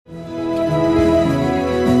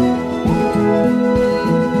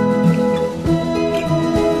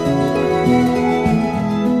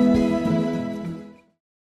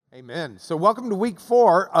So welcome to week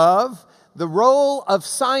 4 of the role of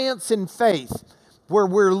science in faith, where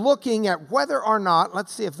we're looking at whether or not,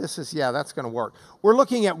 let's see if this is, that's going to work. We're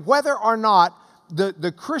looking at whether or not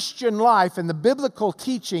the Christian life and the biblical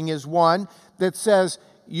teaching is one that says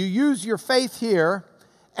you use your faith here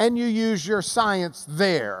and you use your science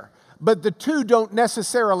there. But the two don't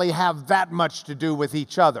necessarily have that much to do with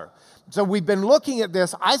each other. So we've been looking at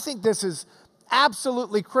this. I think this is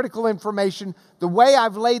absolutely critical information. The way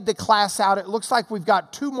I've laid the class out, it looks like we've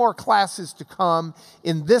got 2 more classes to come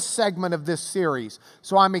in this segment of this series.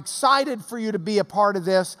 So I'm excited for you to be a part of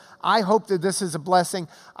this. I hope that this is a blessing.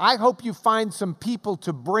 I hope you find some people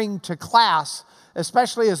to bring to class,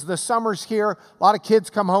 especially as the summer's here. A lot of kids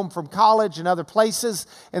come home from college and other places,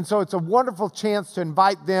 and so it's a wonderful chance to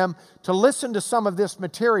invite them to listen to some of this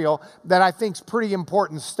material that I think is pretty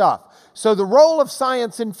important stuff. So the role of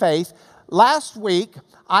science in faith. Last week,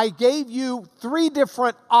 I gave you 3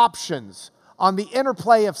 different options on the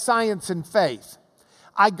interplay of science and faith.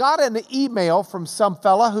 I got an email from some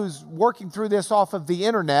fella who's working through this off of the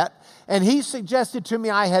internet, and he suggested to me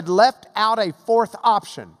I had left out a 4th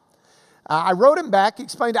option. I wrote him back,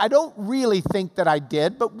 explained, I don't really think that I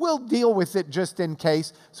did, but we'll deal with it just in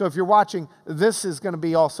case. So if you're watching, this is going to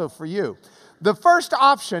be also for you. The first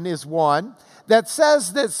option is one that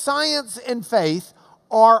says that science and faith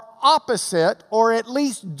are opposite, or at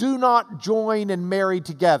least do not join and marry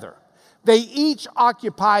together. They each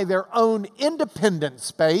occupy their own independent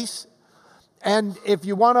space. And if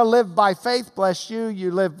you want to live by faith, bless you,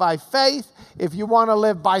 you live by faith. If you want to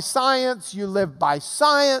live by science, you live by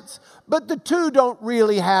science. But the two don't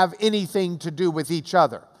really have anything to do with each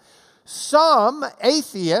other. Some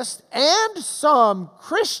atheists and some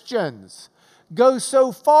Christians go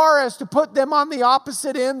so far as to put them on the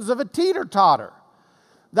opposite ends of a teeter-totter.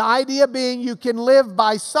 The idea being you can live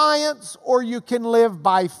by science or you can live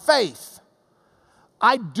by faith.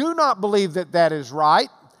 I do not believe that that is right.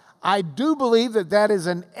 I do believe that that is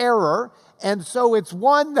an error, and so it's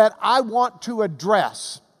one that I want to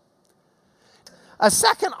address. A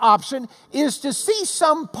second option is to see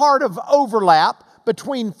some part of overlap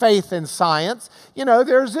between faith and science. You know,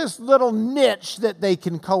 there's this little niche that they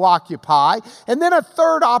can co-occupy. And then a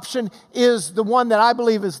third option is the one that I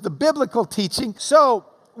believe is the biblical teaching. So,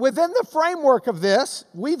 within the framework of this,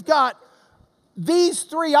 we've got these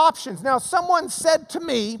 3 options. Now, someone said to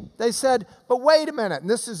me, they said, but wait a minute, and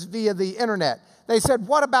this is via the internet. They said,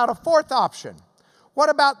 what about a 4th option? What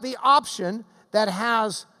about the option that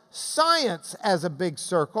has science as a big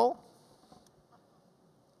circle?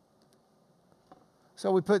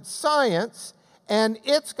 So we put science, and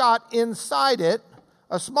it's got inside it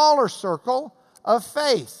a smaller circle of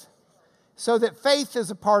faith, so that faith is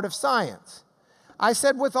a part of science. I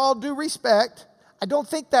said, with all due respect, I don't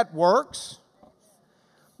think that works,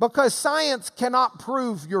 because science cannot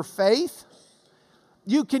prove your faith.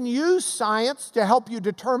 You can use science to help you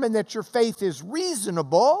determine that your faith is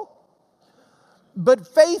reasonable, but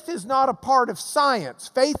faith is not a part of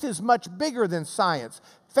science. Faith is much bigger than science.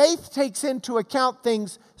 Faith takes into account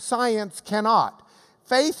things science cannot.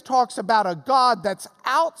 Faith talks about a God that's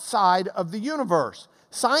outside of the universe.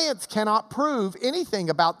 Science cannot prove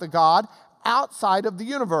anything about the God outside of the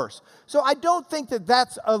universe. So I don't think that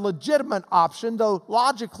that's a legitimate option, though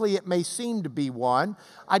logically it may seem to be one.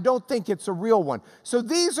 I don't think it's a real one. So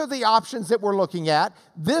these are the options that we're looking at.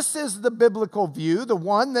 This is the biblical view, the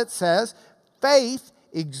one that says faith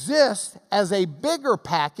exists as a bigger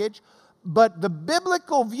package, but the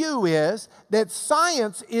biblical view is that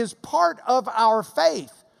science is part of our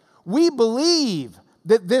faith. We believe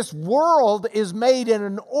that this world is made in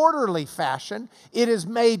an orderly fashion. It is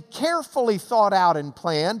made carefully thought out and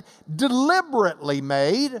planned, deliberately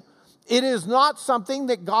made. It is not something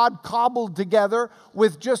that God cobbled together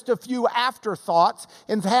with just a few afterthoughts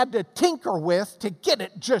and had to tinker with to get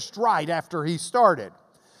it just right after he started.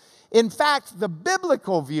 In fact, the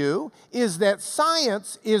biblical view is that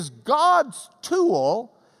science is God's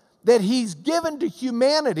tool that he's given to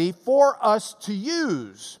humanity for us to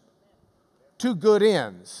use to good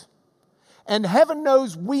ends. And heaven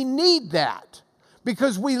knows we need that,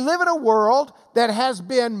 because we live in a world that has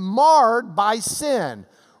been marred by sin.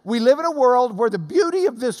 We live in a world where the beauty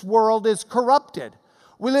of this world is corrupted.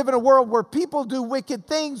 We live in a world where people do wicked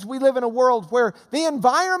things. We live in a world where the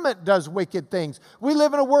environment does wicked things. We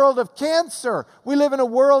live in a world of cancer. We live in a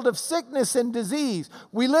world of sickness and disease.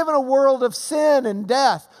 We live in a world of sin and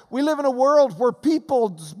death. We live in a world where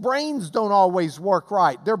people's brains don't always work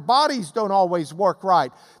right. Their bodies don't always work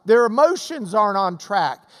right. Their emotions aren't on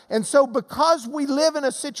track. And so because we live in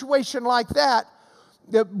a situation like that,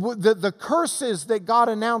 the curses that God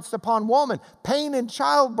announced upon woman, pain in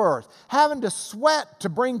childbirth, having to sweat to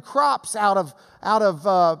bring crops out of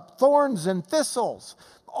thorns and thistles.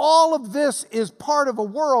 All of this is part of a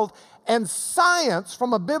world, and science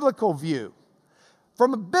from a biblical view.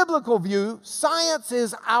 From a biblical view, science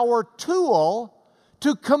is our tool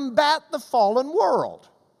to combat the fallen world.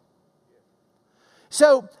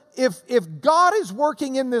 So if God is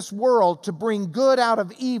working in this world to bring good out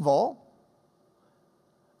of evil,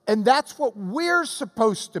 and that's what we're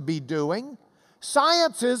supposed to be doing,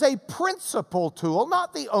 science is a principal tool,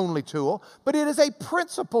 not the only tool, but it is a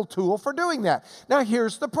principal tool for doing that. Now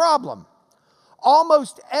here's the problem.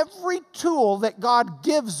 Almost every tool that God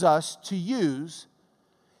gives us to use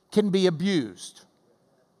can be abused.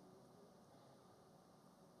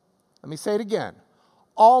 Let me say it again.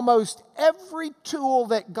 Almost every tool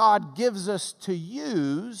that God gives us to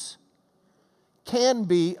use can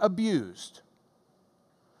be abused.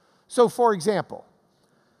 So, for example,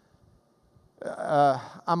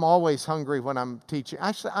 I'm always hungry when I'm teaching.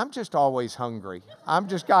 Actually, I'm just always hungry. I've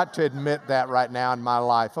just got to admit that right now in my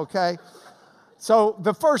life, okay? So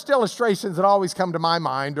the first illustrations that always come to my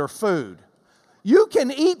mind are food. You can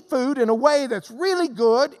eat food in a way that's really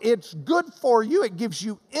good. It's good for you. It gives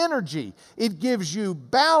you energy. It gives you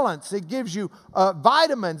balance. It gives you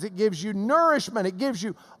vitamins. It gives you nourishment. It gives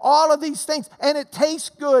you all of these things. And it tastes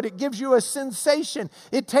good. It gives you a sensation.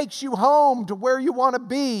 It takes you home to where you want to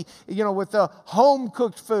be, with the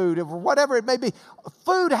home-cooked food or whatever it may be.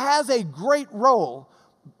 Food has a great role.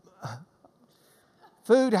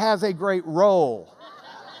 Food has a great role.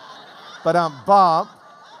 But bump.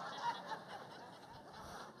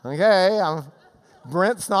 Okay,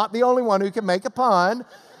 Brent's not the only one who can make a pun.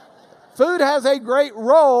 Food has a great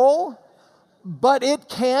role, but it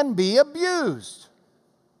can be abused.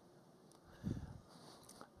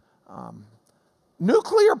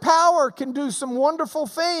 Nuclear power can do some wonderful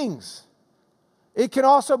things. It can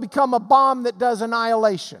also become a bomb that does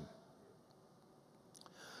annihilation.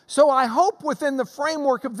 So I hope within the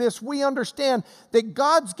framework of this, we understand that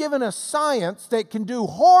God's given us science that can do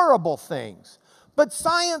horrible things. But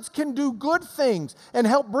science can do good things and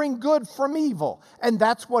help bring good from evil. And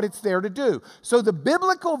that's what it's there to do. So the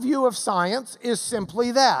biblical view of science is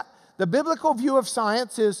simply that. The biblical view of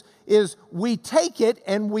science is we take it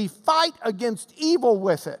and we fight against evil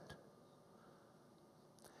with it.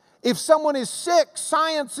 If someone is sick,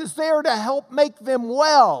 science is there to help make them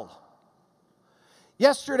well.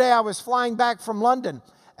 Yesterday I was flying back from London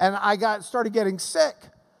and I started getting sick.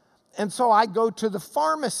 And so I go to the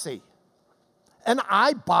pharmacy. And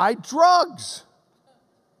I buy drugs.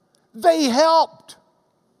 They helped.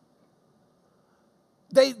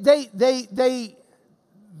 They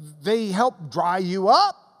help dry you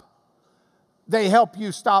up. They help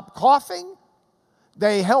you stop coughing.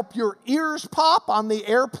 They help your ears pop on the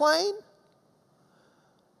airplane.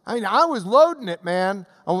 I mean, I was loading it, man.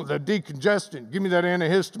 I want the decongestant. Give me that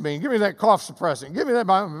antihistamine. Give me that cough suppressant. Give me that.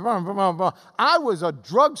 I was a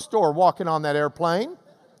drugstore walking on that airplane.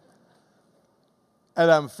 And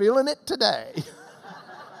I'm feeling it today.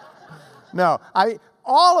 No,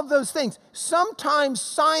 all of those things. Sometimes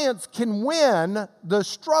science can win the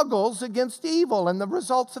struggles against evil and the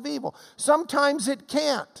results of evil. Sometimes it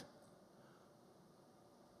can't.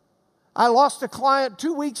 I lost a client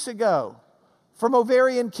 2 weeks ago from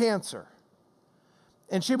ovarian cancer.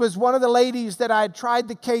 And she was one of the ladies that I had tried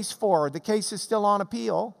the case for. The case is still on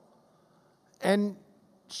appeal. And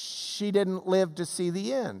she didn't live to see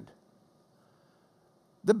the end.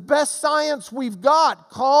 The best science we've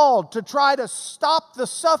got called to try to stop the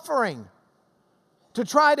suffering, to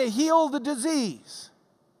try to heal the disease,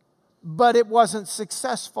 but it wasn't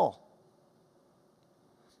successful.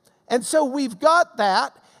 And so we've got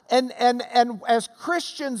that, and as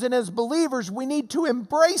Christians and as believers, we need to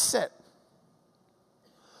embrace it.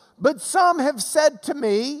 But some have said to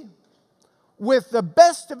me, with the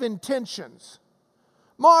best of intentions,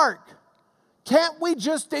 Mark, can't we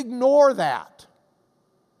just ignore that?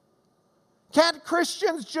 Can't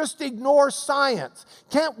Christians just ignore science?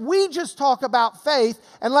 Can't we just talk about faith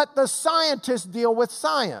and let the scientists deal with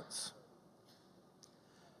science?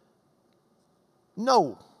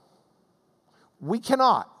 No, we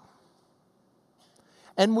cannot.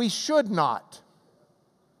 And we should not.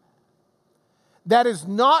 That is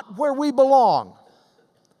not where we belong.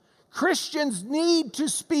 Christians need to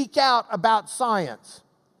speak out about science.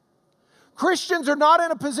 Christians are not in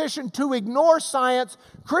a position to ignore science.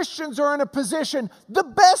 Christians are in a position, the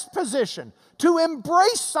best position, to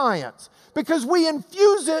embrace science because we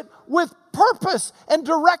infuse it with purpose and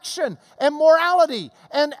direction and morality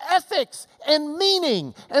and ethics and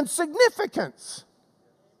meaning and significance.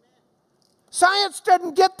 Science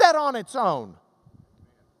doesn't get that on its own.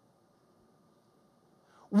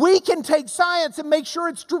 We can take science and make sure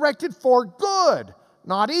it's directed for good,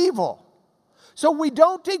 not evil. So we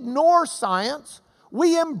don't ignore science.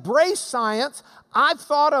 We embrace science. I've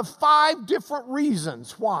thought of 5 different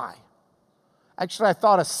reasons why. Actually, I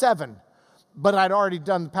thought of 7, but I'd already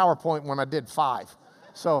done the PowerPoint when I did 5.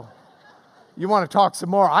 So you want to talk some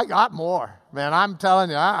more? I got more. Man, I'm telling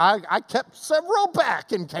you, I kept several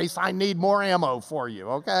back in case I need more ammo for you,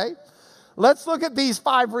 okay? Let's look at these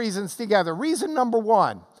 5 reasons together. Reason number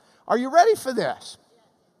 1. Are you ready for this?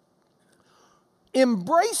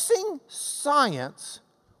 Embracing science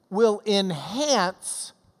will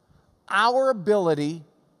enhance our ability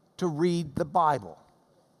to read the Bible.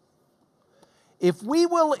 If we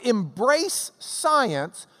will embrace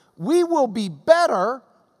science, we will be better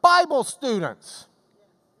Bible students.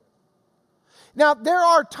 Now, there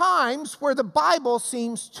are times where the Bible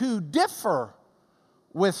seems to differ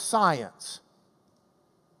with science.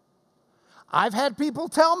 I've had people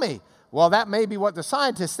tell me, well, that may be what the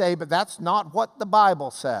scientists say, but that's not what the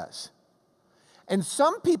Bible says. And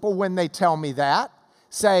some people, when they tell me that,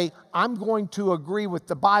 say, I'm going to agree with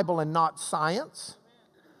the Bible and not science.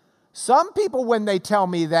 Some people, when they tell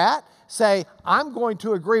me that, say, I'm going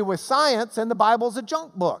to agree with science and the Bible's a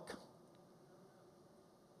junk book.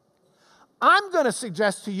 I'm going to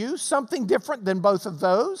suggest to you something different than both of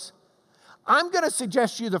those. I'm going to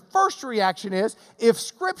suggest to you the first reaction is, if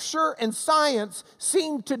Scripture and science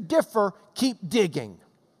seem to differ, keep digging.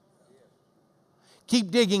 Keep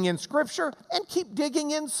digging in Scripture and keep digging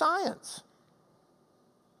in science.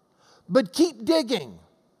 But keep digging,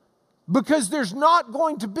 because there's not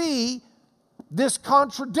going to be this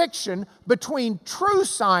contradiction between true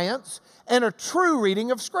science and a true reading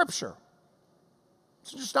of Scripture.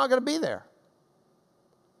 It's just not going to be there.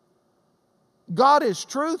 God is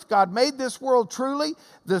truth. God made this world truly.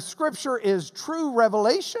 The Scripture is true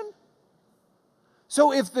revelation.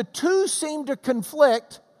 So if the two seem to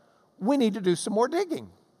conflict, we need to do some more digging.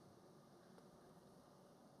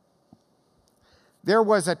 There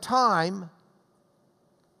was a time,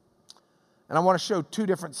 and I want to show 2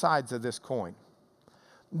 different sides of this coin.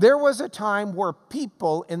 There was a time where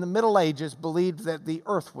people in the Middle Ages believed that the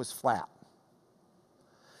earth was flat.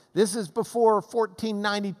 This is before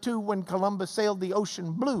 1492 when Columbus sailed the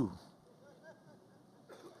ocean blue.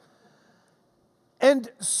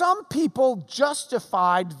 And some people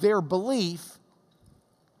justified their belief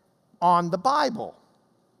on the Bible.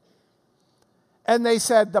 And they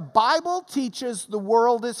said, the Bible teaches the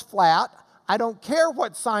world is flat. I don't care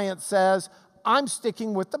what science says. I'm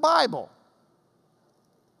sticking with the Bible.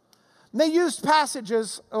 And they used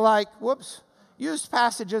passages like, Psalm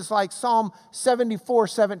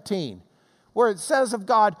 74:17, where it says of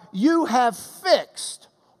God, you have fixed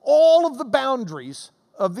all of the boundaries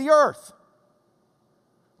of the earth.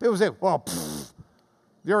 People say, well,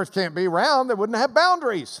 the earth can't be round. They wouldn't have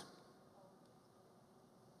boundaries.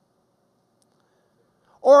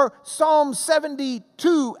 Or Psalm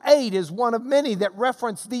 72:8 is one of many that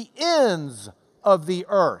reference the ends of the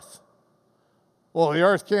earth. Well, the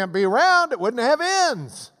earth can't be round. It wouldn't have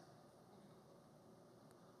ends.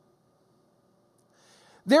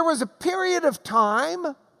 There was a period of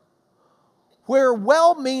time where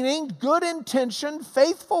well-meaning, good-intentioned,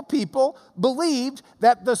 faithful people believed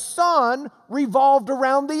that the sun revolved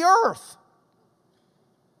around the earth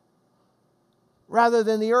rather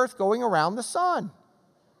than the earth going around the sun.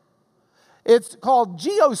 It's called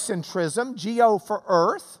geocentrism, geo for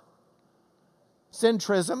earth,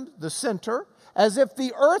 centrism, the center, as if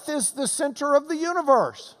the earth is the center of the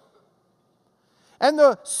universe. And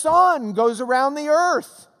the sun goes around the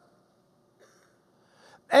earth.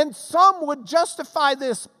 And some would justify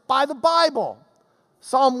this by the Bible.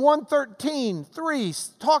 Psalm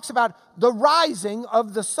 113:3 talks about the rising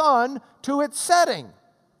of the sun to its setting.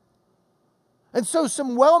 And so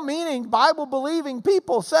some well-meaning, Bible-believing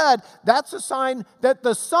people said that's a sign that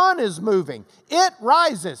the sun is moving. It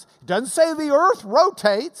rises. It doesn't say the earth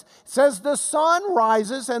rotates. It says the sun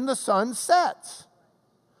rises and the sun sets.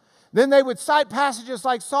 Then they would cite passages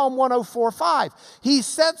like Psalm 104:5. He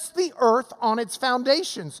sets the earth on its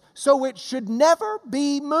foundations, so it should never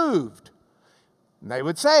be moved. And they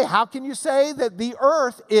would say, how can you say that the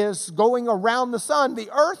earth is going around the sun? The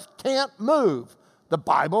earth can't move. The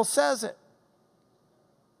Bible says it.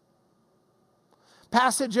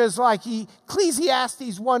 Passages like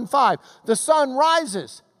Ecclesiastes 1:5. The sun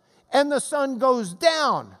rises and the sun goes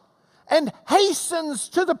down and hastens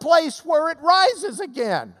to the place where it rises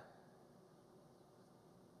again.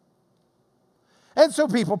 And so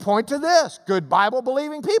people point to this, good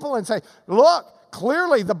Bible-believing people, and say, look,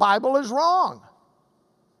 clearly the Bible is wrong.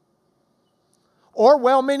 Or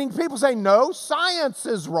well-meaning people say, no, science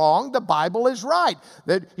is wrong, the Bible is right.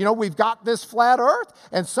 That, we've got this flat earth,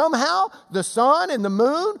 and somehow the sun and the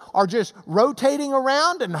moon are just rotating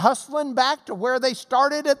around and hustling back to where they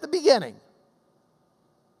started at the beginning.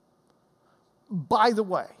 By the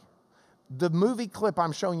way, the movie clip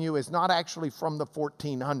I'm showing you is not actually from the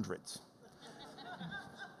 1400s.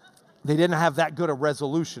 They didn't have that good a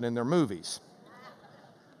resolution in their movies.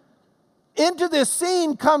 Into this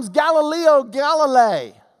scene comes Galileo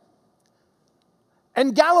Galilei.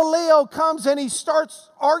 And Galileo comes and he starts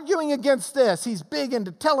arguing against this. He's big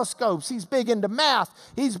into telescopes. He's big into math.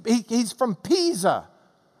 He's from Pisa.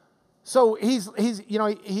 So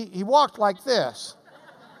he walked like this.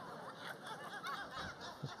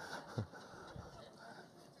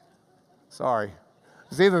 Sorry.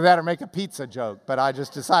 It's either that or make a pizza joke, but I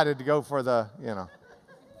just decided to go for the.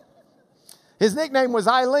 His nickname was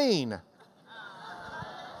Eileen.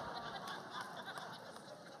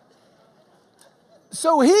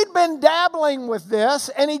 So he'd been dabbling with this,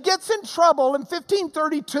 and he gets in trouble in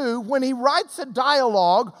 1532 when he writes a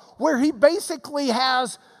dialogue where he basically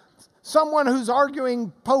has someone who's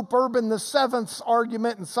arguing Pope Urban VII's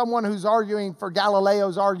argument and someone who's arguing for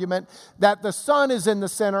Galileo's argument that the sun is in the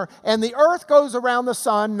center and the earth goes around the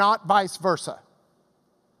sun, not vice versa.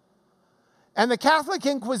 And the Catholic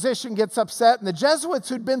Inquisition gets upset, and the Jesuits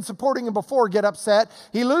who'd been supporting him before get upset.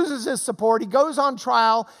 He loses his support. He goes on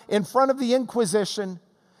trial in front of the Inquisition,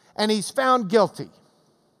 and he's found guilty.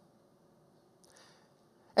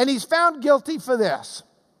 And he's found guilty for this: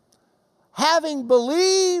 having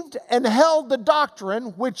believed and held the doctrine,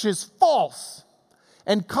 which is false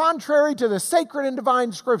and contrary to the sacred and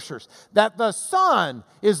divine scriptures, that the sun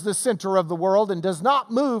is the center of the world and does not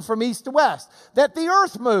move from east to west, that the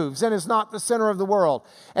earth moves and is not the center of the world,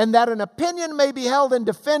 and that an opinion may be held and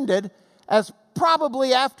defended as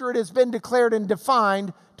probably after it has been declared and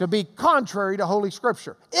defined to be contrary to Holy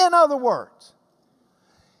Scripture. In other words,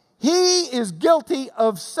 he is guilty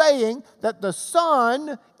of saying that the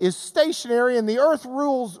sun is stationary and the earth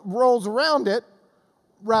rolls around it,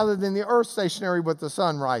 rather than the earth stationary with the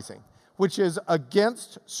sun rising, which is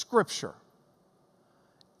against Scripture.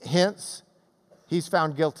 Hence, he's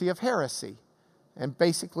found guilty of heresy and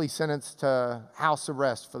basically sentenced to house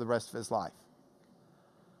arrest for the rest of his life.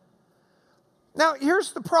 Now,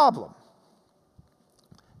 here's the problem.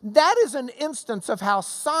 That is an instance of how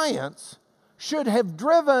science should have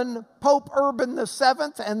driven Pope Urban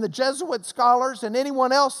VII and the Jesuit scholars and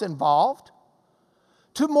anyone else involved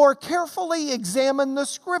to more carefully examine the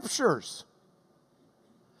Scriptures.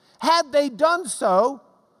 Had they done so,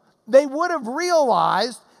 they would have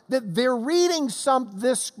realized that they're reading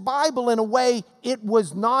this Bible in a way it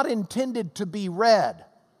was not intended to be read.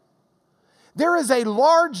 There is a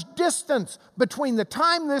large distance between the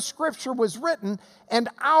time this Scripture was written and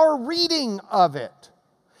our reading of it.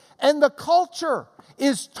 And the culture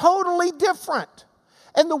is totally different.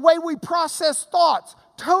 And the way we process thoughts,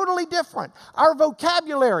 totally different. Our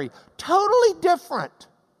vocabulary, totally different.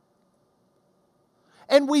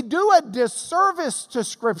 And we do a disservice to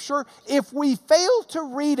Scripture if we fail to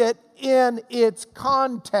read it in its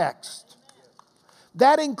context.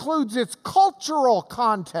 That includes its cultural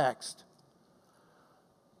context.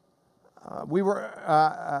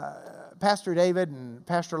 Pastor David and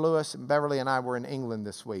Pastor Lewis and Beverly and I were in England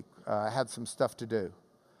this week. Had some stuff to do.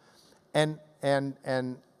 And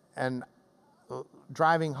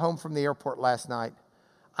driving home from the airport last night,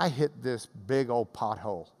 I hit this big old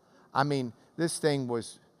pothole. I mean, this thing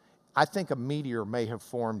was, I think a meteor may have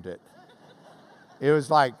formed it. It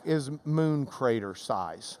was moon crater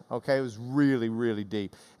size, okay? It was really, really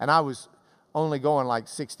deep. And I was only going like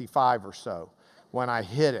 65 or so when I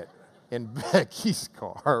hit it in Becky's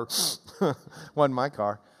car. Wasn't my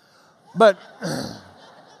car. But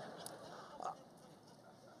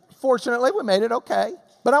fortunately, we made it okay.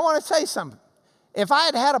 But I want to say something. If I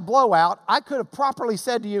had had a blowout, I could have properly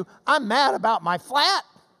said to you, I'm mad about my flat.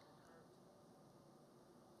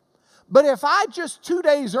 But if I just 2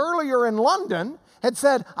 days earlier in London had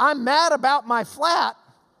said, I'm mad about my flat,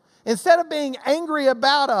 instead of being angry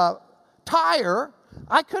about a tire,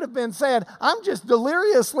 I could have been saying, I'm just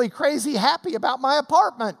deliriously crazy happy about my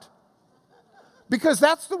apartment. Because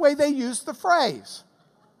that's the way they use the phrase.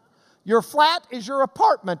 Your flat is your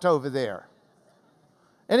apartment over there.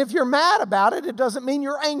 And if you're mad about it, it doesn't mean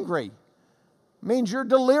you're angry. It means you're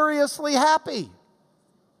deliriously happy.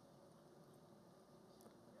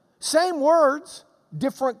 Same words,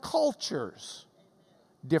 different cultures,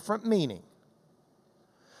 different meaning.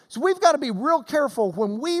 So we've got to be real careful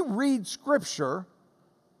when we read Scripture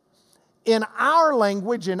in our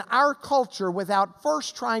language, in our culture, without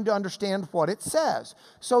first trying to understand what it says.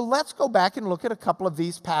 So let's go back and look at a couple of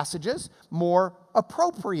these passages more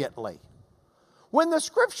appropriately. When the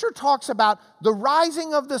scripture talks about the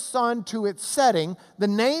rising of the sun to its setting, the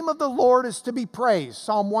name of the Lord is to be praised.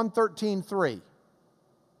 Psalm 113:3.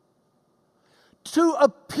 To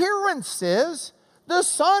appearances, the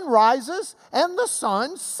sun rises and the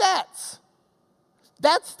sun sets.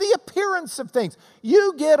 That's the appearance of things.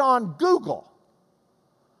 You get on Google.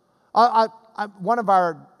 One of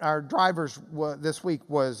our drivers this week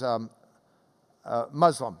was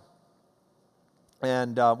Muslim.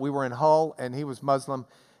 And we were in Hull, and he was Muslim.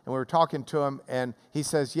 And we were talking to him, and he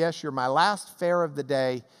says, yes, you're my last fare of the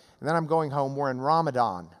day. And then I'm going home. We're in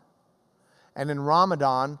Ramadan. And in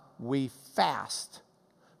Ramadan, we fast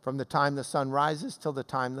from the time the sun rises till the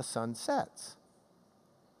time the sun sets.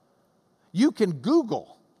 You can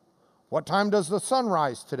Google, what time does the sun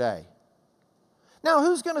rise today? Now,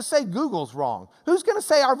 who's going to say Google's wrong? Who's going to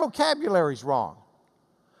say our vocabulary's wrong?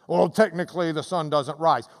 Well, technically, the sun doesn't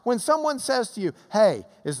rise. When someone says to you, hey,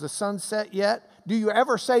 is the sun set yet? Do you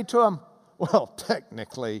ever say to them, well,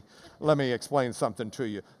 technically, let me explain something to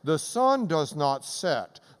you. The sun does not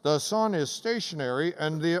set. The sun is stationary,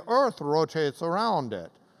 and the earth rotates around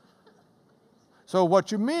it. So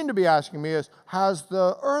what you mean to be asking me is, has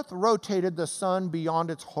the earth rotated the sun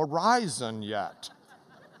beyond its horizon yet?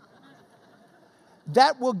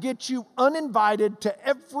 That will get you uninvited to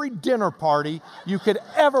every dinner party you could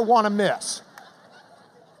ever want to miss.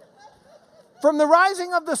 From the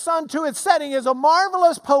rising of the sun to its setting is a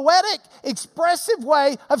marvelous, poetic, expressive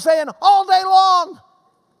way of saying all day long.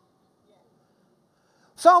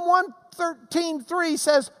 Psalm 113:3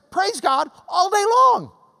 says, praise God all day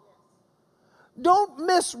long. Don't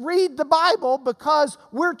misread the Bible because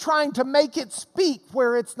we're trying to make it speak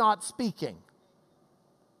where it's not speaking.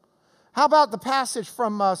 How about the passage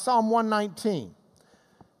from Psalm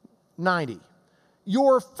 119:90?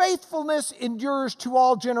 Your faithfulness endures to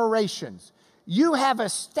all generations. You have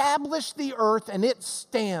established the earth and it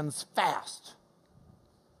stands fast.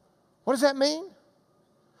 What does that mean?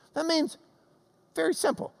 That means, very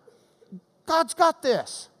simple, God's got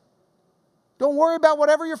this. Don't worry about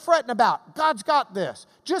whatever you're fretting about. God's got this.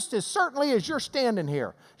 Just as certainly as you're standing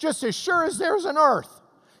here, just as sure as there's an earth,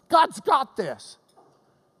 God's got this.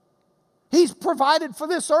 He's provided for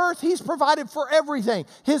this earth. He's provided for everything.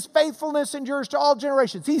 His faithfulness endures to all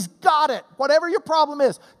generations. He's got it. Whatever your problem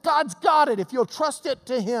is, God's got it if you'll trust it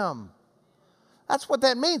to Him. That's what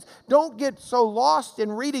that means. Don't get so lost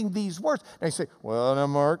in reading these words. And you say, well, now,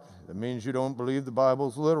 Mark, that means you don't believe the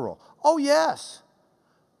Bible's literal. Oh, yes.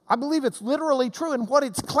 I believe it's literally true in what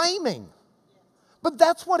it's claiming. But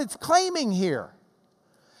that's what it's claiming here.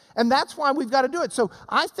 And that's why we've got to do it. So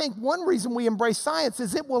I think one reason we embrace science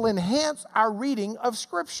is it will enhance our reading of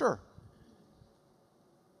Scripture.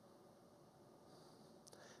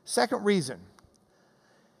 Second reason,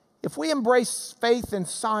 if we embrace faith and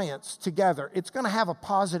science together, it's going to have a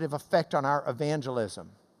positive effect on our evangelism,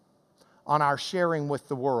 on our sharing with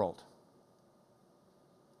the world.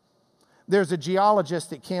 There's a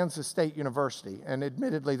geologist at Kansas State University, and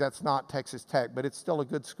admittedly that's not Texas Tech, but it's still a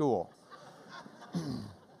good school.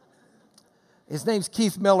 His name's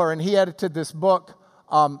Keith Miller, and he edited this book,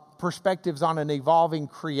 Perspectives on an Evolving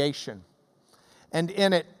Creation. And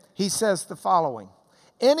in it, he says the following: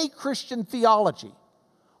 any Christian theology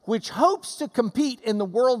which hopes to compete in the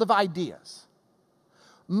world of ideas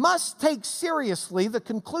must take seriously the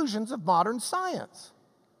conclusions of modern science,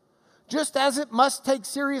 just as it must take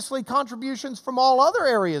seriously contributions from all other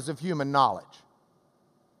areas of human knowledge.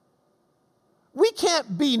 We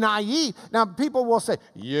can't be naive. Now, people will say,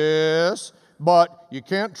 yes, but you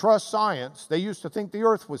can't trust science. They used to think the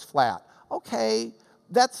earth was flat. Okay,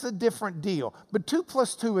 that's a different deal. But 2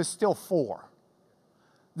 + 2 is still 4.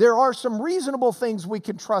 There are some reasonable things we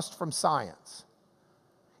can trust from science.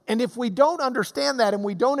 And if we don't understand that and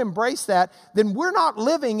we don't embrace that, then we're not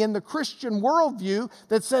living in the Christian worldview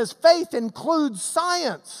that says faith includes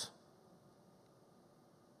science.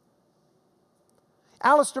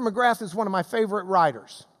 Alistair McGrath is one of my favorite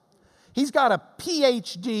writers. He's got a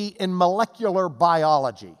PhD in molecular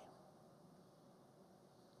biology,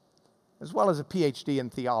 as well as a PhD in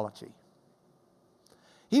theology.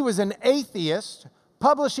 He was an atheist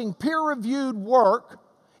publishing peer-reviewed work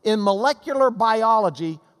in molecular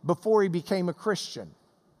biology before he became a Christian.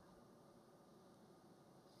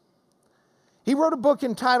 He wrote a book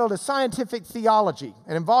entitled A Scientific Theology,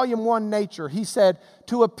 and in Volume 1, Nature, he said,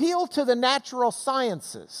 to appeal to the natural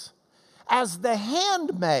sciences as the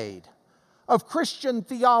handmaid of Christian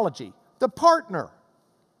theology, the partner,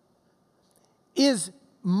 is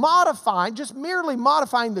just merely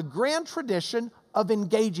modifying the grand tradition of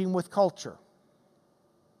engaging with culture.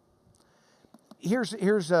 Here's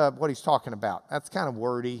what he's talking about. That's kind of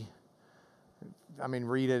wordy. I mean,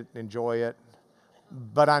 read it, enjoy it.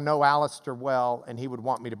 But I know Alistair well, and he would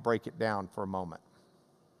want me to break it down for a moment,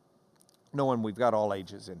 knowing we've got all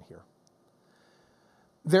ages in here.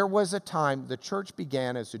 There was a time the church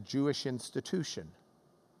began as a Jewish institution.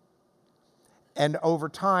 And over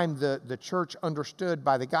time, the church understood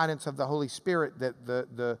by the guidance of the Holy Spirit that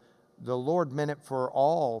the Lord meant it for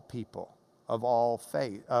all people of all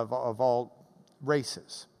faith, of all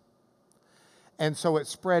races. And so it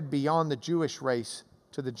spread beyond the Jewish race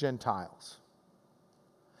to the Gentiles.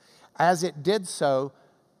 As it did so,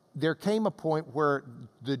 there came a point where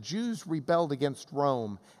the Jews rebelled against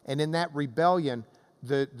Rome, and in that rebellion,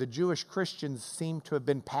 the Jewish Christians seem to have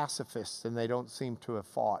been pacifists, and they don't seem to have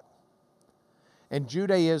fought. And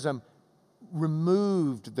Judaism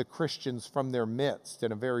removed the Christians from their midst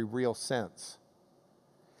in a very real sense.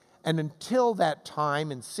 And until that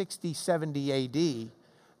time, in 60, 70 AD,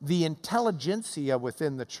 the intelligentsia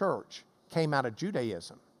within the church came out of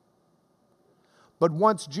Judaism. But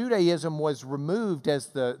once Judaism was removed as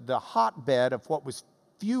the hotbed of what was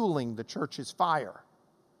fueling the church's fire,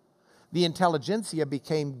 the intelligentsia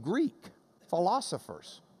became Greek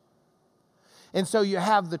philosophers. And so you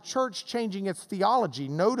have the church changing its theology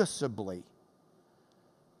noticeably.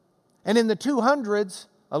 And in the 200s,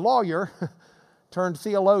 a lawyer turned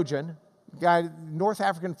theologian, a guy, North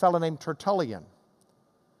African fellow named Tertullian,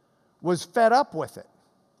 was fed up with it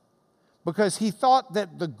because he thought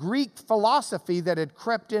that the Greek philosophy that had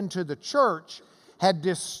crept into the church had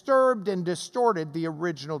disturbed and distorted the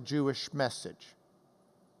original Jewish message.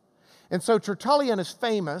 And so Tertullian is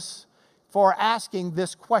famous for asking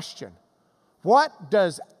this question: what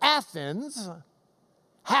does Athens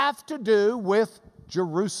have to do with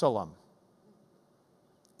Jerusalem?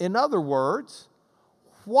 In other words,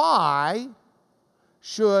 why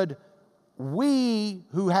should we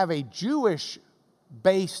who have a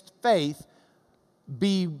Jewish-based faith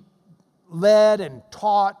be led and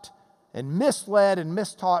taught and misled and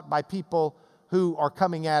mistaught by people who are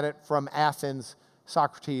coming at it from Athens,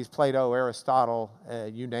 Socrates, Plato, Aristotle,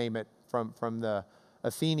 you name it, from the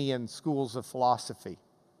Athenian schools of philosophy?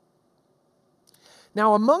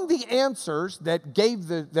 Now, among the answers that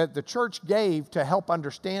the church gave to help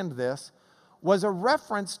understand this was a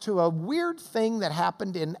reference to a weird thing that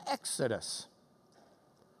happened in Exodus.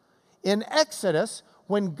 In Exodus,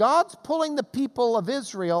 when God's pulling the people of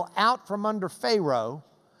Israel out from under Pharaoh,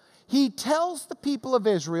 he tells the people of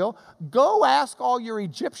Israel, go ask all your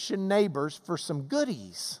Egyptian neighbors for some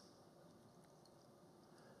goodies.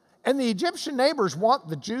 And the Egyptian neighbors want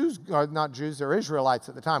the Jews, or not Jews, they're Israelites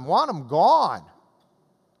at the time, want them gone.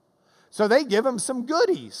 So they give them some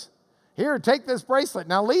goodies. Here, take this bracelet.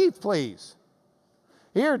 Now leave, please.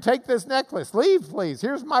 Here, take this necklace. Leave, please.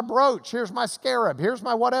 Here's my brooch. Here's my scarab. Here's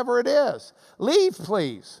my whatever it is. Leave,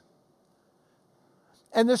 please.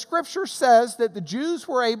 And the scripture says that the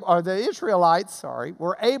Israelites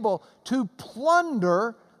were able to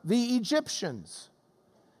plunder the Egyptians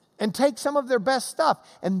and take some of their best stuff.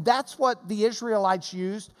 And that's what the Israelites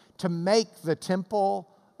used to make the temple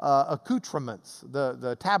accoutrements,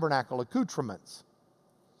 the tabernacle accoutrements,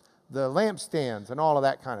 the lampstands, and all of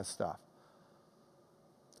that kind of stuff.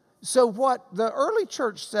 So what the early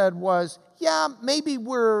church said was, yeah, maybe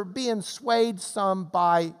we're being swayed some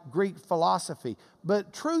by Greek philosophy,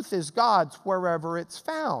 but truth is God's wherever it's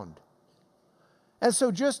found. And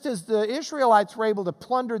so just as the Israelites were able to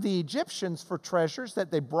plunder the Egyptians for treasures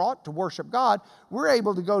that they brought to worship God, we're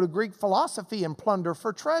able to go to Greek philosophy and plunder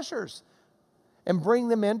for treasures and bring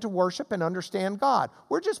them in to worship and understand God.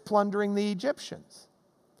 We're just plundering the Egyptians.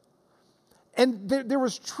 And there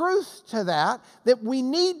was truth to that we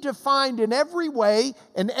need to find in every way,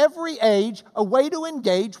 in every age, a way to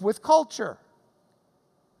engage with culture.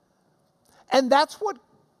 And that's what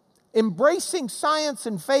embracing science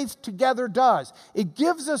and faith together does. It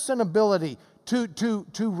gives us an ability to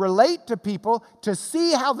relate to people, to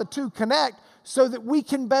see how the two connect so that we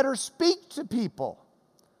can better speak to people.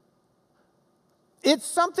 It's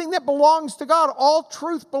something that belongs to God. All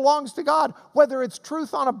truth belongs to God, whether it's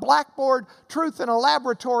truth on a blackboard, truth in a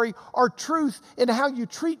laboratory, or truth in how you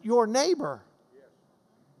treat your neighbor.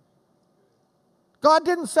 God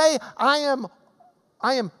didn't say, I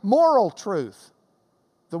am moral truth,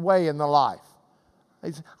 the way and the life.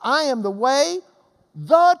 He said, I am the way,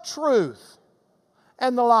 the truth,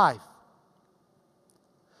 and the life.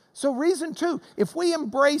 So reason two, if we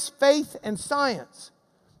embrace faith and science,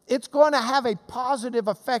 it's going to have a positive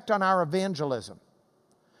effect on our evangelism.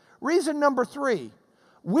 Reason number three,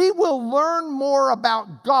 We will learn more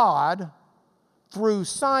about God through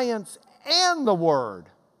science and the Word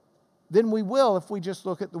than we will if we just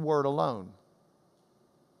look at the Word alone.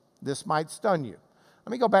 This might stun you.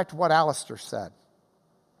 Let me go back to what Alistair said.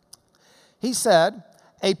 He said,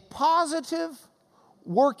 a positive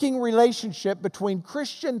working relationship between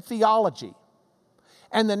Christian theology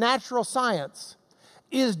and the natural science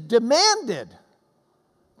is demanded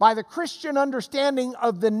by the Christian understanding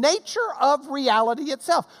of the nature of reality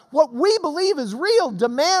itself. What we believe is real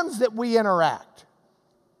demands that we interact.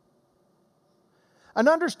 An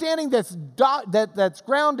understanding that's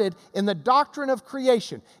grounded in the doctrine of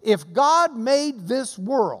creation. If God made this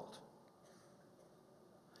world,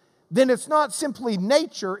 then it's not simply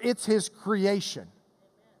nature, it's His creation.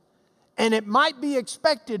 And it might be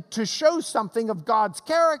expected to show something of God's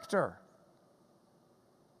character.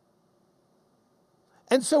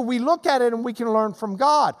 And so we look at it and we can learn from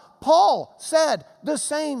God. Paul said the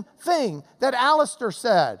same thing that Alistair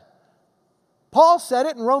said. Paul said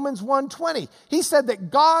it in Romans 1:20. He said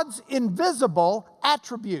that God's invisible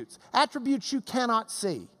attributes you cannot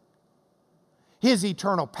see, His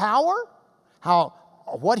eternal power,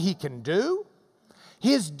 what He can do,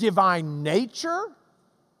 His divine nature,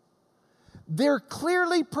 they're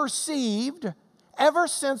clearly perceived ever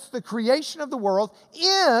since the creation of the world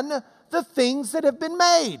in the things that have been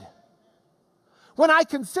made. When I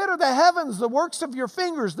consider the heavens, the works of your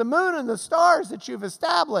fingers, the moon and the stars that you've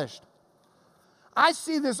established, I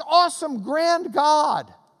see this awesome, grand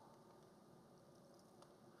God.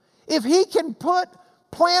 If He can put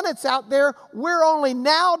planets out there we're only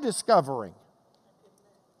now discovering,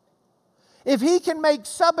 if He can make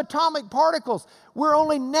subatomic particles we're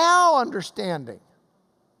only now understanding,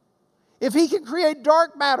 if He can create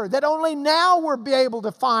dark matter that only now we'll be able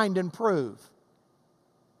to find and prove,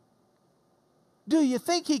 do you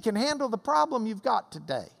think He can handle the problem you've got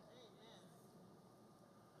today?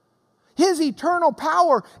 His eternal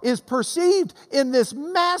power is perceived in this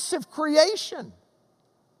massive creation.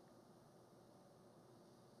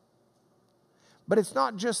 But it's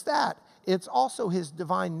not just that. It's also His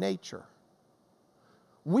divine nature.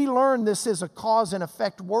 We learn this is a cause and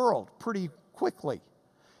effect world pretty quickly. You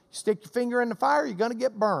stick your finger in the fire, you're going to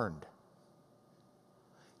get burned.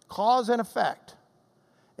 Cause and effect.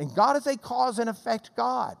 And God is a cause and effect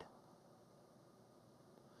God.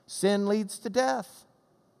 Sin leads to death.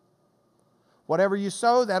 Whatever you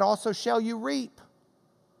sow, that also shall you reap.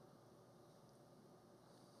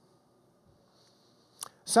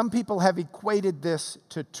 Some people have equated this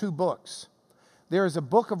to two books. There is a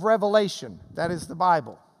book of Revelation, that is the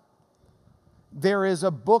Bible. There is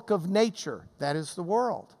a book of nature, that is the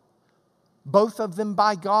world. Both of them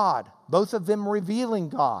by God, both of them revealing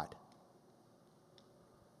God.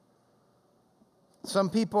 Some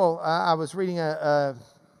people, I was reading a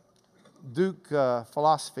Duke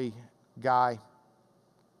philosophy guy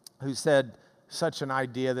who said, such an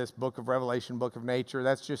idea, this book of Revelation, book of nature,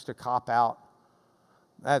 that's just a cop-out.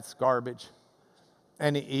 That's garbage.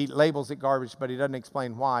 And he labels it garbage, but he doesn't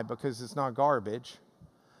explain why, because it's not garbage.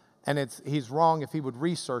 And he's wrong if he would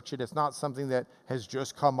research it. It's not something that has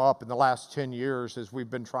just come up in the last 10 years as we've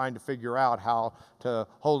been trying to figure out how to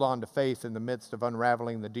hold on to faith in the midst of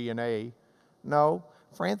unraveling the DNA. No,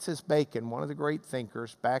 Francis Bacon, one of the great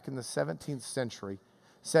thinkers back in the 17th century,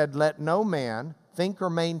 said, let no man think or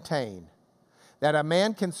maintain that a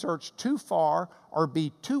man can search too far or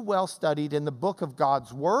be too well studied in the book of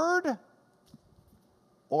God's Word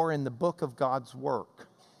or in the book of God's work.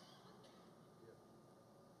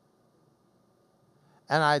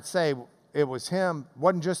 And I'd say it was him,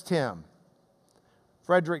 wasn't just him.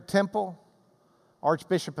 Frederick Temple,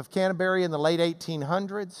 Archbishop of Canterbury in the late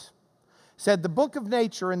 1800s, said the book of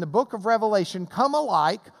nature and the book of Revelation come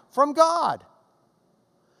alike from God.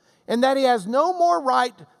 And that he has no more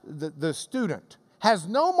right, the student has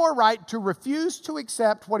no more right to refuse to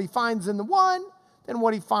accept what he finds in the one than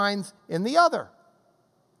what he finds in the other.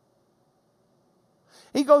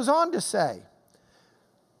 He goes on to say,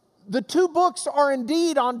 the two books are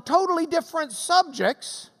indeed on totally different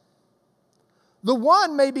subjects. The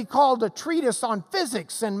one may be called a treatise on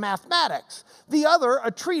physics and mathematics, the other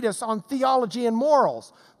a treatise on theology and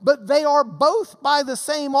morals, but they are both by the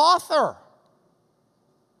same author.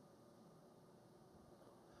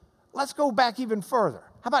 Let's go back even further.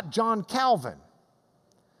 How about John Calvin?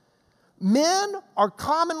 Men are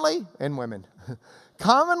commonly, and women,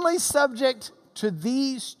 commonly subject to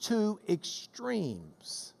these two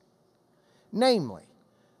extremes. Namely,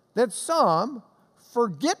 that some,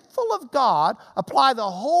 forgetful of God, apply the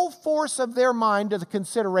whole force of their mind to the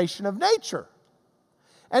consideration of nature.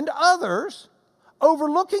 And others,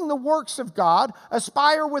 overlooking the works of God,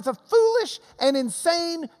 aspire with a foolish and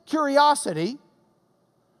insane curiosity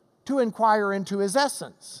to inquire into his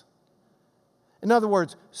essence. In other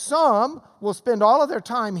words, some will spend all of their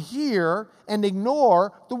time here and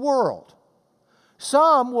ignore the world.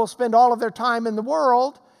 Some will spend all of their time in the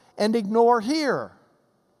world and ignore here.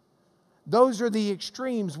 Those are the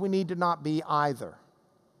extremes we need to not be either.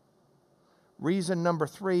 Reason number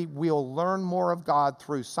 3, we'll learn more of God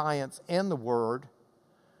through science and the Word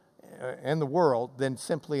and the world than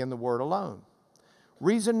simply in the Word alone.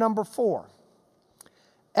 Reason number 4,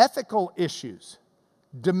 ethical issues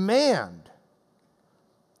demand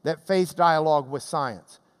that faith dialogue with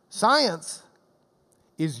science. Science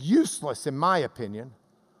is useless, in my opinion,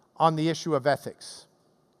 on the issue of ethics.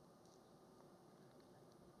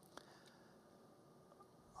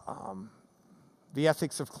 The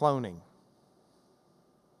ethics of cloning.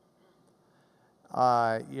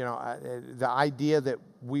 The idea that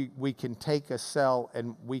we can take a cell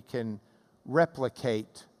and we can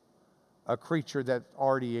replicate a creature that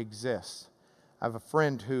already exists. I have a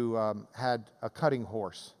friend who had a cutting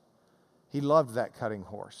horse. He loved that cutting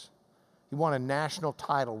horse. He won a national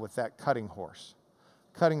title with that cutting horse.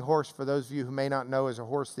 Cutting horse, for those of you who may not know, is a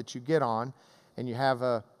horse that you get on and you have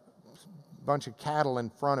a bunch of cattle in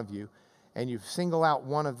front of you and you single out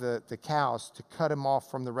one of the cows to cut him off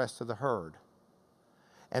from the rest of the herd.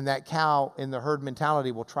 And that cow in the herd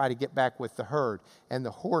mentality will try to get back with the herd. And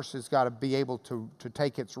the horse has got to be able to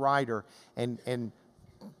take its rider and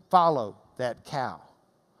follow that cow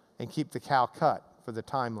and keep the cow cut for the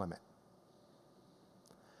time limit.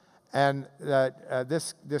 And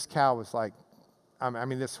this cow was like,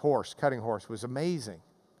 this horse, cutting horse, was amazing.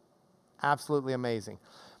 Absolutely amazing.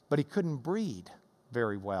 But he couldn't breed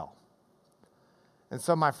very well. And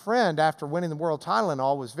so my friend, after winning the world title and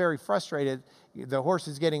all, was very frustrated. The horse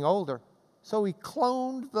is getting older. So he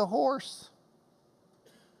cloned the horse.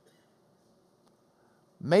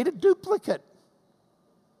 Made a duplicate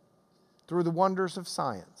through the wonders of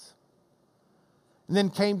science. And then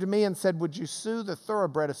came to me and said, would you sue the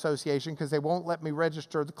Thoroughbred Association because they won't let me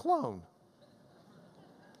register the clone?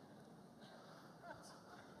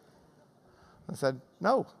 I said,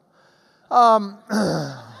 no.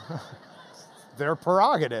 Their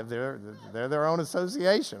prerogative. They're their own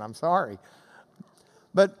association. I'm sorry.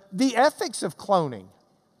 But the ethics of cloning.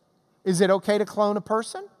 Is it okay to clone a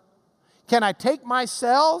person? Can I take my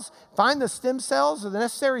cells, find the stem cells or the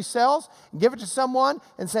necessary cells, and give it to someone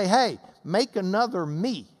and say, hey, make another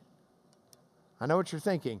me? I know what you're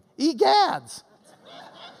thinking. Egads.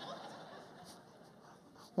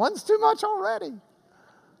 One's too much already.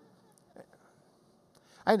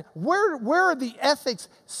 And where are the ethics?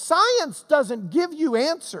 Science doesn't give you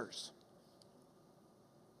answers.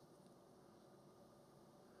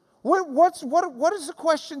 What is the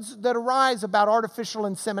questions that arise about artificial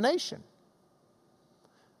insemination?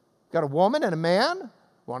 Got a woman and a man,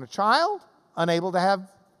 want a child, unable to have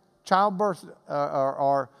childbirth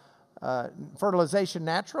or fertilization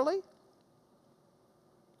naturally?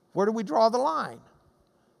 Where do we draw the line?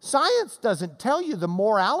 Science doesn't tell you the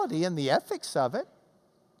morality and the ethics of it.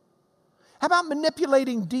 How about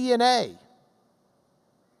manipulating DNA?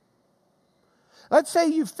 Let's say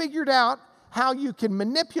you figured out how you can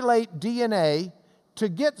manipulate DNA to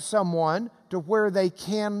get someone to where they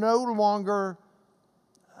can no longer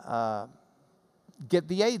get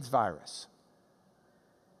the AIDS virus.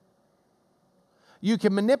 You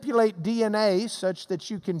can manipulate DNA such that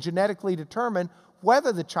you can genetically determine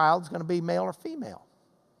whether the child's going to be male or female.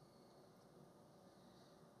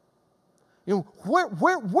 You know,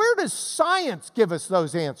 where does science give us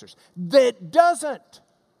those answers? That doesn't.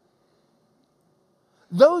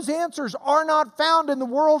 Those answers are not found in the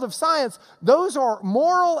world of science. Those are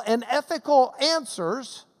moral and ethical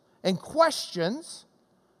answers and questions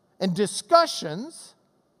and discussions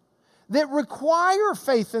that require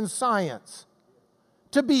faith in science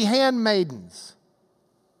to be handmaidens.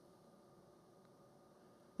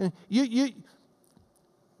 You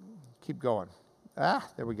keep going.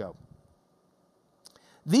 There we go.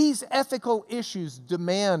 These ethical issues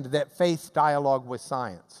demand that faith dialogue with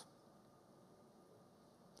science.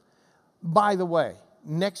 By the way,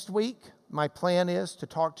 next week, my plan is to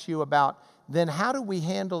talk to you about then how do we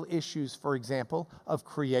handle issues, for example, of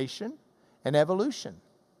creation and evolution?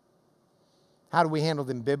 How do we handle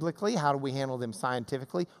them biblically? How do we handle them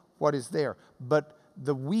scientifically? What is there? But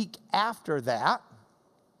the week after that,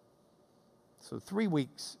 so 3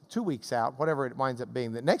 weeks, 2 weeks out, whatever it winds up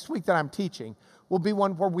being, the next week that I'm teaching will be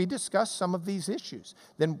one where we discuss some of these issues.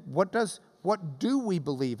 Then what do we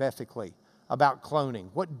believe ethically about cloning?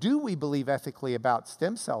 What do we believe ethically about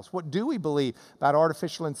stem cells? What do we believe about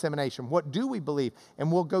artificial insemination? What do we believe?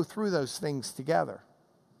 And we'll go through those things together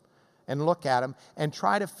and look at them and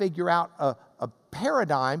try to figure out a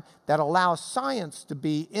paradigm that allows science to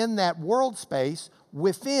be in that world space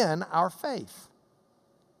within our faith.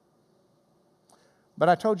 But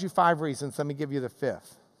I told you 5 reasons. Let me give you the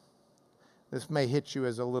 5th. This may hit you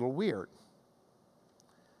as a little weird.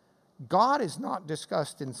 God is not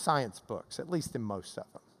discussed in science books, at least in most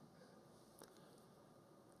of them.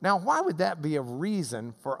 Now, why would that be a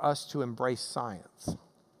reason for us to embrace science?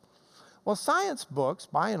 Well, science books,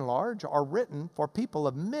 by and large, are written for people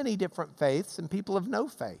of many different faiths and people of no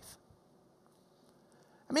faith.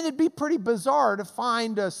 I mean, it'd be pretty bizarre to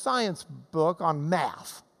find a science book on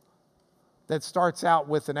math that starts out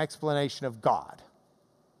with an explanation of God.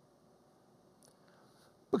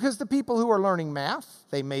 Because the people who are learning math,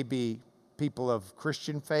 they may be people of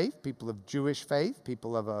Christian faith, people of Jewish faith,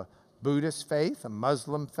 people of a Buddhist faith, a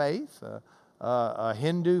Muslim faith, a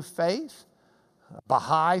Hindu faith, a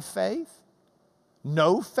Baha'i faith,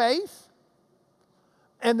 no faith.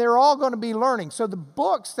 And they're all going to be learning. So the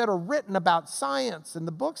books that are written about science and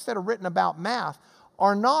the books that are written about math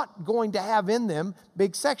are not going to have in them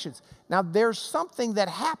big sections. Now, there's something that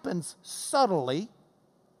happens subtly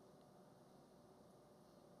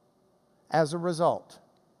as a result.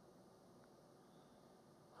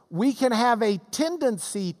 We can have a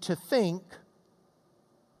tendency to think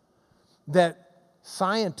that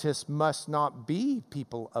scientists must not be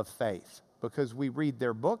people of faith because we read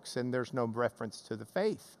their books and there's no reference to the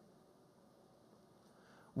faith.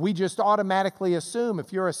 We just automatically assume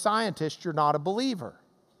if you're a scientist, you're not a believer.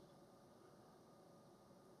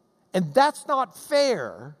 And that's not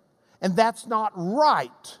fair, and that's not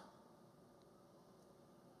right.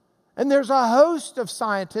 And there's a host of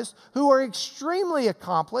scientists who are extremely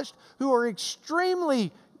accomplished, who are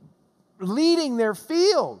extremely leading their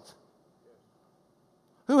field,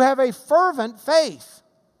 who have a fervent faith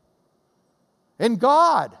in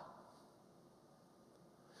God.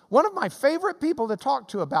 One of my favorite people to talk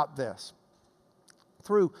to about this,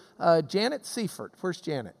 through Janet Seifert. Where's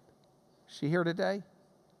Janet? Is she here today?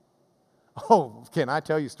 Oh, can I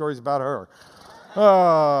tell you stories about her?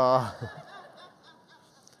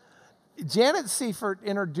 Janet Seifert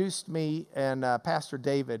introduced me and Pastor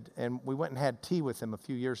David, and we went and had tea with him a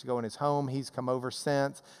few years ago in his home. He's come over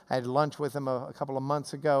since. I had lunch with him a couple of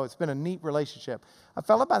months ago. It's been a neat relationship. A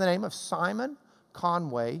fellow by the name of Simon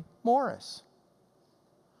Conway Morris.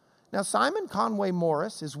 Now, Simon Conway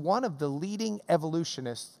Morris is one of the leading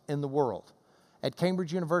evolutionists in the world. At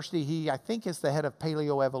Cambridge University, he, I think, is the head of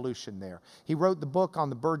paleoevolution there. He wrote the book on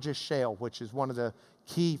the Burgess Shale, which is one of the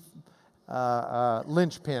key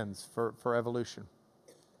linchpins for evolution.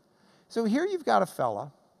 So here you've got a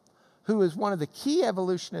fella who is one of the key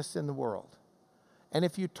evolutionists in the world. And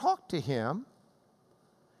if you talk to him,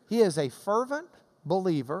 he is a fervent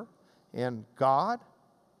believer in God.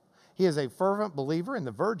 He is a fervent believer in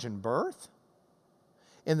the virgin birth,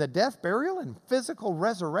 in the death, burial, and physical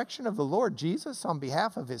resurrection of the Lord Jesus on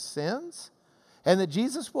behalf of his sins, and that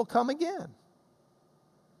Jesus will come again.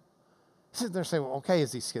 Sitting there saying, well, okay,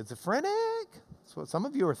 is he schizophrenic? That's what some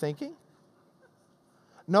of you are thinking.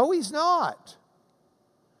 No, he's not.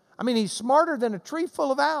 I mean, he's smarter than a tree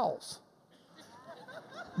full of owls.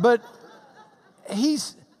 But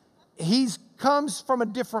he's comes from a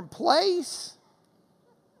different place.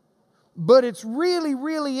 But it's really,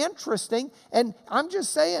 really interesting. And I'm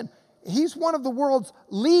just saying, he's one of the world's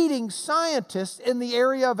leading scientists in the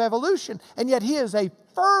area of evolution. And yet he is a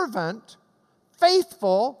fervent,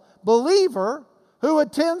 faithful believer who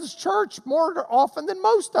attends church more often than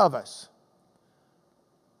most of us.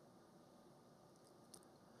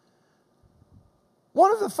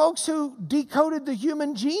 One of the folks who decoded the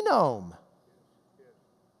human genome.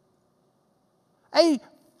 A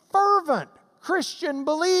fervent Christian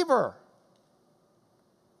believer.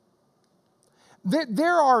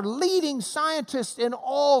 There are leading scientists in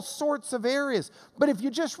all sorts of areas. But if you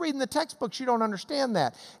just read in the textbooks, you don't understand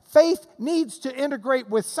that. Faith needs to integrate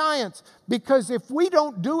with science, because if we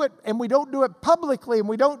don't do it, and we don't do it publicly, and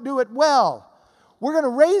we don't do it well, we're going to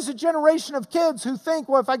raise a generation of kids who think,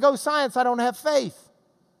 well, if I go science, I don't have faith.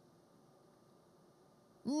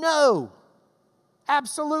 No,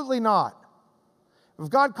 absolutely not. If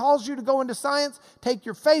God calls you to go into science, take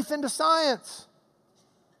your faith into science.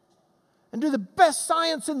 And do the best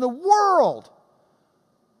science in the world.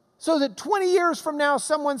 So that 20 years from now,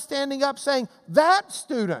 someone's standing up saying, that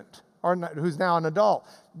student, or who's now an adult,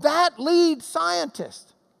 that lead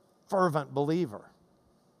scientist, fervent believer.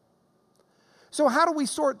 So how do we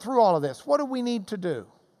sort through all of this? What do we need to do?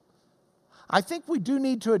 I think we do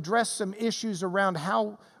need to address some issues around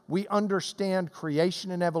how we understand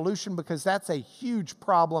creation and evolution, because that's a huge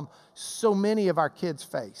problem so many of our kids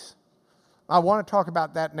face. I want to talk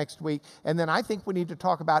about that next week. And then I think we need to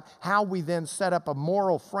talk about how we then set up a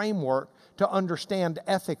moral framework to understand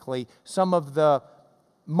ethically some of the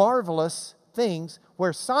marvelous things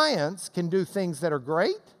where science can do things that are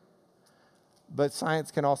great, but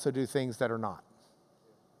science can also do things that are not.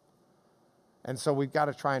 And so we've got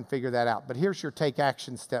to try and figure that out. But here's your take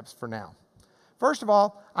action steps for now. First of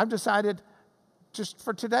all, I've decided just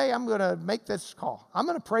for today, I'm going to make this call. I'm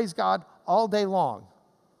going to praise God all day long.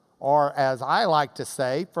 Or as I like to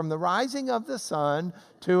say, from the rising of the sun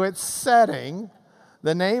to its setting,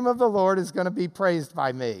 the name of the Lord is going to be praised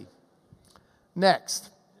by me.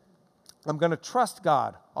 Next, I'm going to trust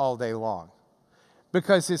God all day long,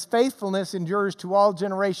 because his faithfulness endures to all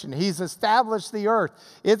generation. He's established the earth.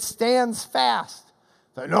 It stands fast.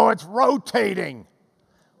 So, no, it's rotating.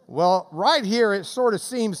 Well, right here, it sort of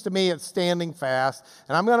seems to me it's standing fast,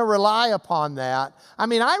 and I'm going to rely upon that. I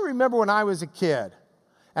mean, I remember when I was a kid,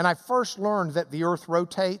 and I first learned that the earth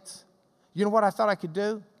rotates. You know what I thought I could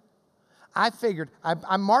do? I figured,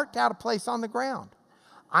 I marked out a place on the ground.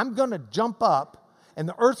 I'm going to jump up, and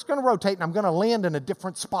the earth's going to rotate, and I'm going to land in a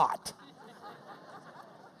different spot.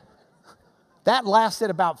 That lasted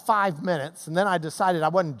about 5 minutes, and then I decided I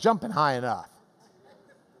wasn't jumping high enough.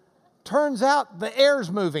 Turns out the air's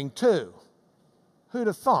moving too. Who'd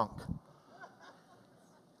have thunk?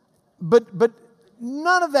 But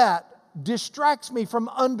none of that distracts me from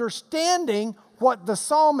understanding what the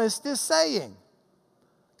psalmist is saying.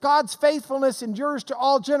 God's faithfulness endures to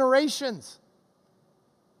all generations.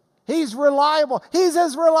 He's reliable. He's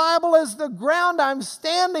as reliable as the ground I'm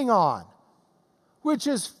standing on, which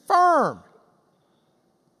is firm.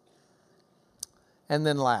 And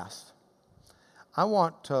then last, I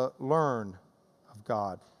want to learn of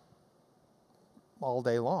God all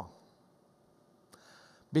day long,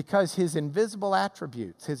 because his invisible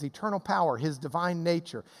attributes, his eternal power, his divine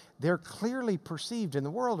nature, they're clearly perceived in the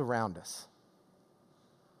world around us.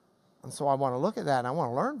 And so I want to look at that and I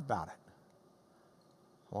want to learn about it.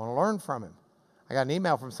 I want to learn from him. I got an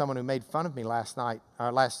email from someone who made fun of me last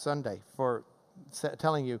Sunday for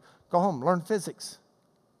telling you, go home, learn physics.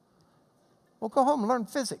 Well, go home and learn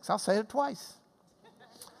physics. I'll say it twice.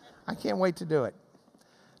 I can't wait to do it.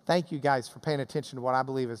 Thank you guys for paying attention to what I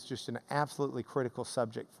believe is just an absolutely critical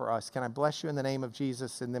subject for us. Can I bless you in the name of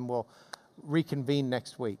Jesus, and then we'll reconvene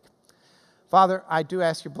next week. Father, I do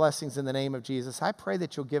ask your blessings in the name of Jesus. I pray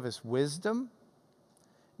that you'll give us wisdom,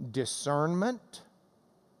 discernment,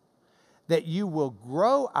 that you will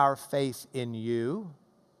grow our faith in you,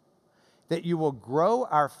 that you will grow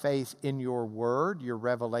our faith in your word, your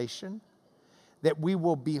revelation, that we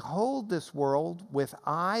will behold this world with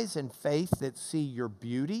eyes and faith that see your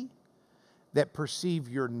beauty, that perceive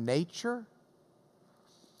your nature,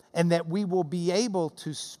 and that we will be able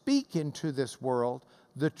to speak into this world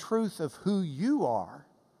the truth of who you are,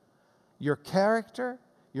 your character,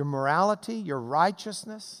 your morality, your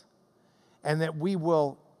righteousness, and that we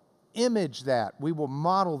will image that, we will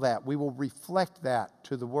model that, we will reflect that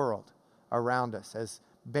to the world around us as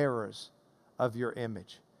bearers of your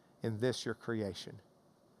image in this, your creation.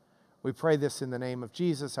 We pray this in the name of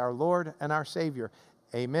Jesus, our Lord and our Savior.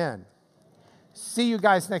 Amen. See you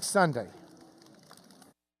guys next Sunday.